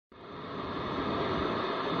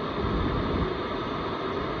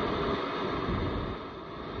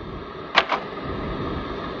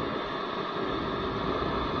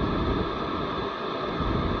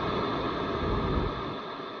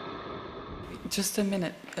Just a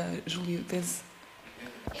minute, Julie. There's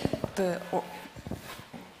the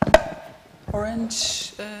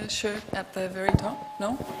orange shirt at the very top.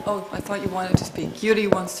 No? Oh, I thought you wanted to speak. Yuri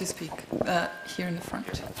wants to speak here in the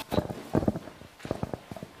front.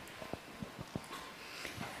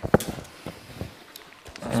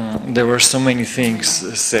 There were so many things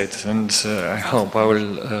said, and I hope I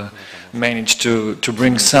will manage to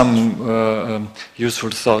bring some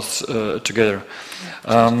useful thoughts together.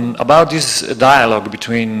 About this dialogue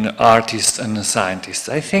between artists and scientists,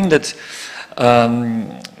 I think that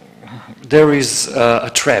there is a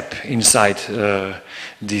trap inside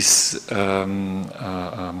this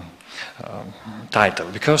title,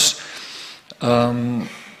 because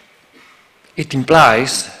it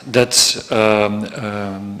implies that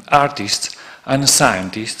artists and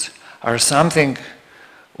scientists are something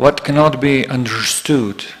what cannot be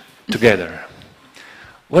understood together.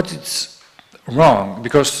 What is wrong,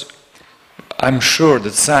 because I'm sure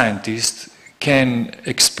that scientists can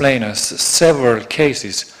explain us several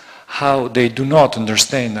cases how they do not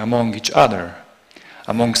understand among each other,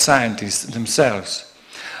 among scientists themselves.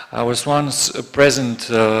 I was once present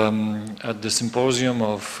at the Symposium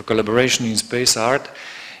of Collaboration in Space Art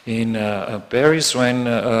in Paris when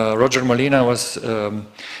Roger Molina was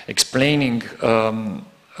explaining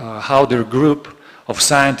how their group of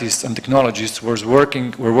scientists and technologists were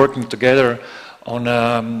working together on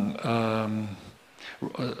a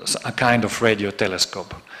kind of radio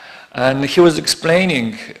telescope. And he was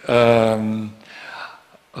explaining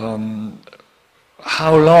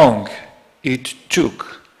how long it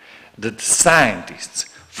took that scientists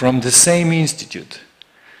from the same institute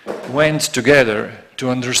went together to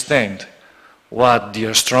understand what the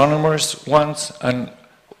astronomers want and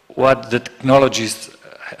what the technologists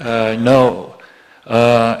know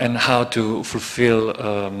and how to fulfill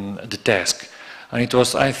the task. And it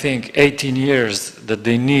was, I think, 18 years that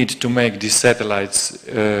they need to make these satellites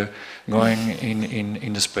going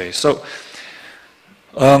in the space. So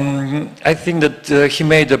I think that he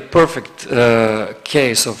made a perfect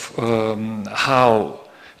case of how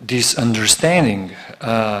this understanding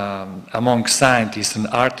among scientists and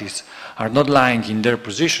artists are not lying in their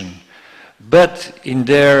position, but in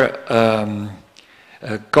their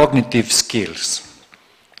cognitive skills.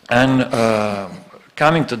 And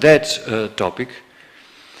coming to that topic,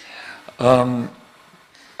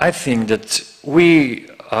 I think that we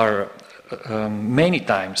are many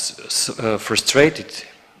times frustrated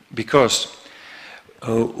because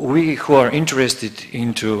we who are interested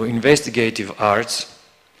into investigative arts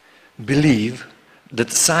believe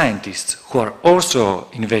that scientists who are also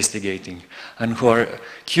investigating and who are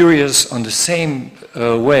curious on the same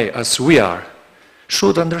way as we are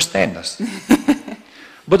should understand us.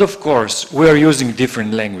 But of course, we are using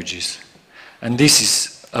different languages, and this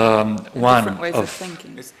is one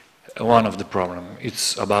of the problem.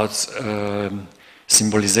 It's about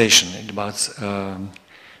symbolization, it's about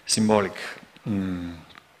symbolic.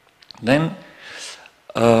 Then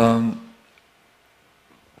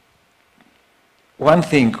one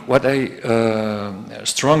thing, what I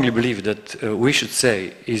strongly believe that we should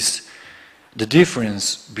say is the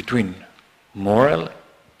difference between moral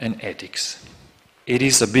and ethics. It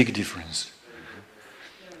is a big difference.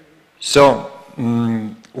 So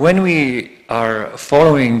when we are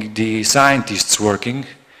following the scientists working,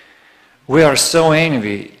 we are so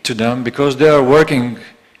envy to them because they are working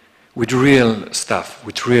with real stuff,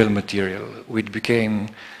 with real material, which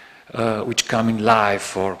come in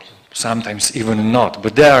life or sometimes even not.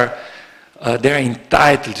 But they are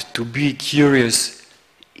entitled to be curious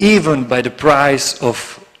even by the price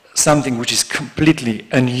of something which is completely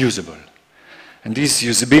unusable. And this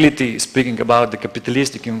usability, speaking about the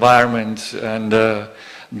capitalistic environment and the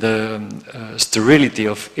sterility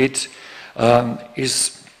of it,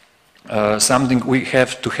 is something we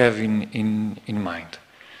have to have in mind.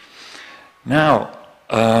 Now,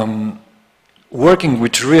 working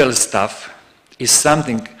with real stuff is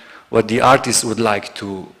something what the artists would like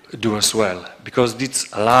to do as well, because it's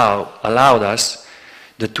allowed us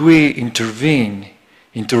that we intervene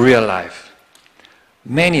into real life.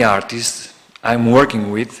 Many artists I'm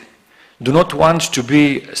working with do not want to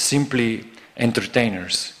be simply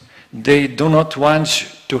entertainers. They do not want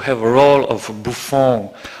to have a role of a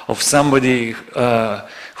buffoon, of somebody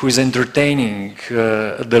who is entertaining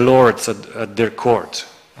the lords at their court.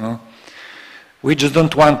 We just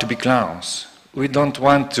don't want to be clowns. We don't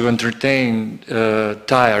want to entertain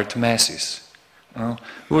tired masses. We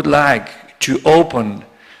would like to open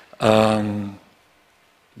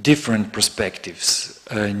different perspectives,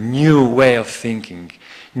 a new way of thinking,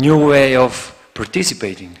 new way of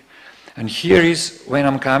participating. And here is when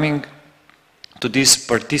I'm coming to this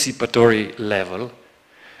participatory level,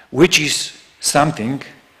 which is something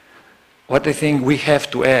what I think we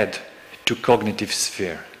have to add to cognitive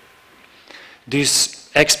sphere. This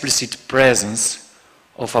explicit presence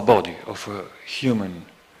of a body, of a human,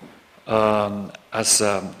 as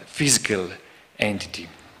a physical entity.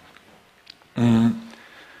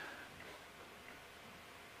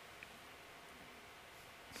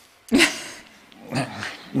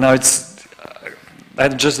 Now I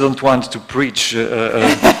just don't want to preach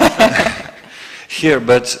here,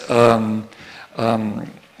 but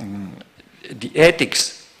the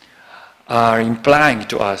ethics are implying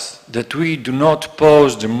to us that we do not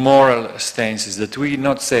pose the moral stances, that we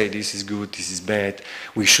not say this is good, this is bad,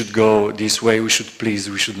 we should go this way, we should please,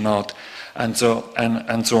 we should not, and so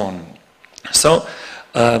on. So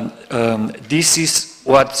this is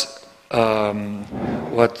what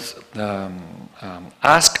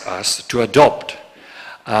ask us to adopt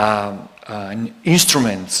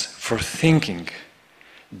instruments for thinking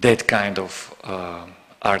that kind of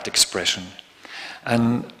art expression.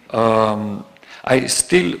 And I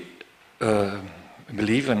still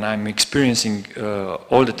believe, and I'm experiencing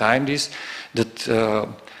all the time this, that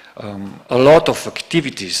a lot of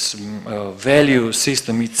activities, value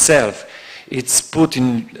system itself, it's put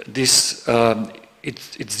in this,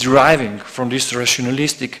 it's deriving from this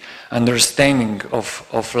rationalistic understanding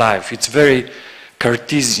of life. It's very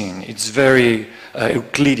Cartesian, it's very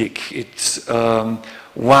Euclidic, it's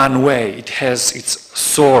one way, it has its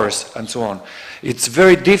source and so on. It's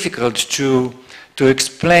very difficult to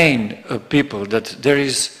explain people that there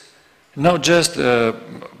is not just a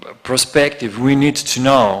perspective we need to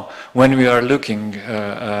know when we are looking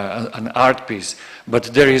an art piece,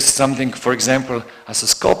 but there is something, for example, as a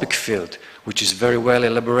scopic field, which is very well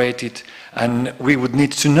elaborated, and we would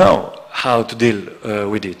need to know how to deal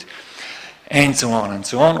with it, and so on and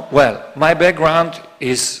so on. Well, my background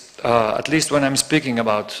is, at least when I'm speaking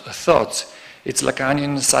about thoughts, it's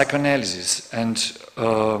Lacanian psychoanalysis and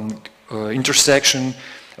intersection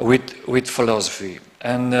with philosophy.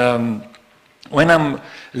 And when I'm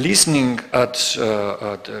listening at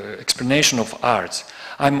the explanation of arts,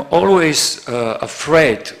 I'm always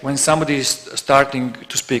afraid when somebody is starting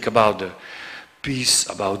to speak about the peace,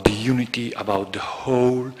 about the unity, about the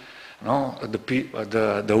whole, no?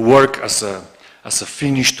 The work as a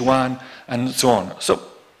finished one, and so on. So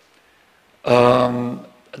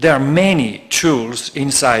there are many tools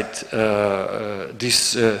inside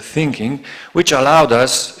this thinking which allowed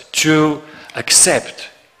us to accept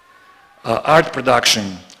art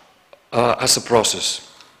production as a process.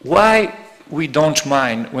 Why we don't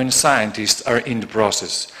mind when scientists are in the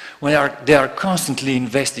process, when they are constantly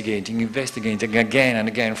investigating again and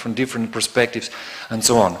again from different perspectives and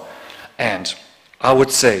so on. And I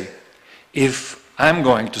would say, if I'm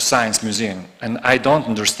going to science museum and I don't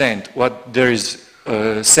understand what there is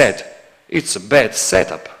said, it's a bad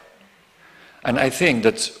setup. And I think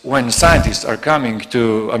that when scientists are coming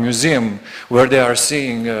to a museum where they are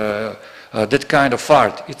seeing that kind of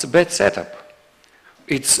art, it's a bad setup.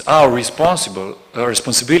 It's our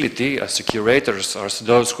responsibility as the curators, as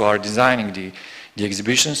those who are designing the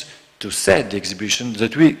exhibitions, to set the exhibition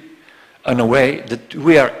that we, in a way that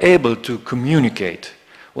we are able to communicate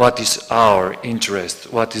what is our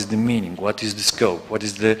interest, what is the meaning, what is the scope, what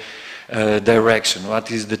is the direction,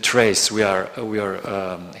 what is the trace we are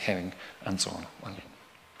having, and so on. Well.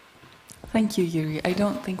 Thank you, Yuri. I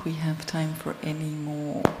don't think we have time for any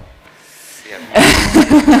more.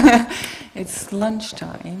 Yeah. It's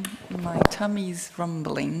lunchtime. My tummy's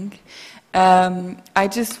rumbling. I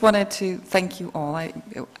just wanted to thank you all. I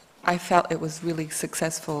felt it was really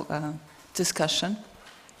successful discussion.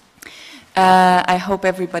 I hope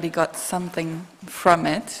everybody got something from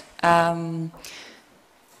it. I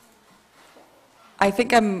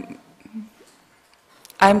think I'm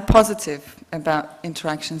positive about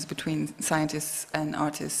interactions between scientists and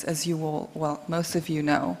artists, as you all, well, most of you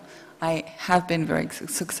know. I have been very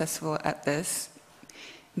successful at this.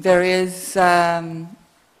 There is,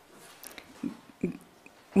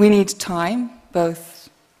 we need time, both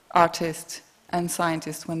artists and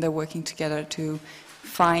scientists, when they're working together, to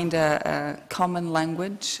find a common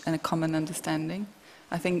language and a common understanding.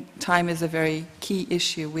 I think time is a very key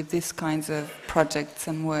issue with these kinds of projects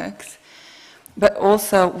and works. But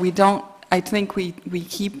also, I think we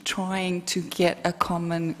keep trying to get a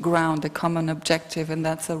common ground, a common objective, and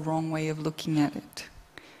that's a wrong way of looking at it.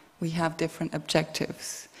 We have different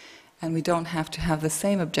objectives, and we don't have to have the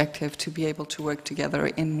same objective to be able to work together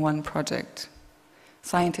in one project.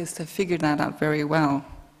 Scientists have figured that out very well.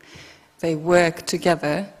 They work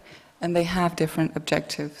together, and they have different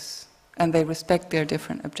objectives. and they respect their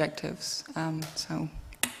different objectives. So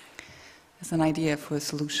it's an idea for a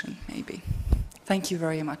solution, maybe. Thank you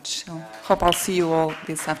very much. I hope I'll see you all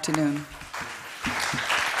this afternoon.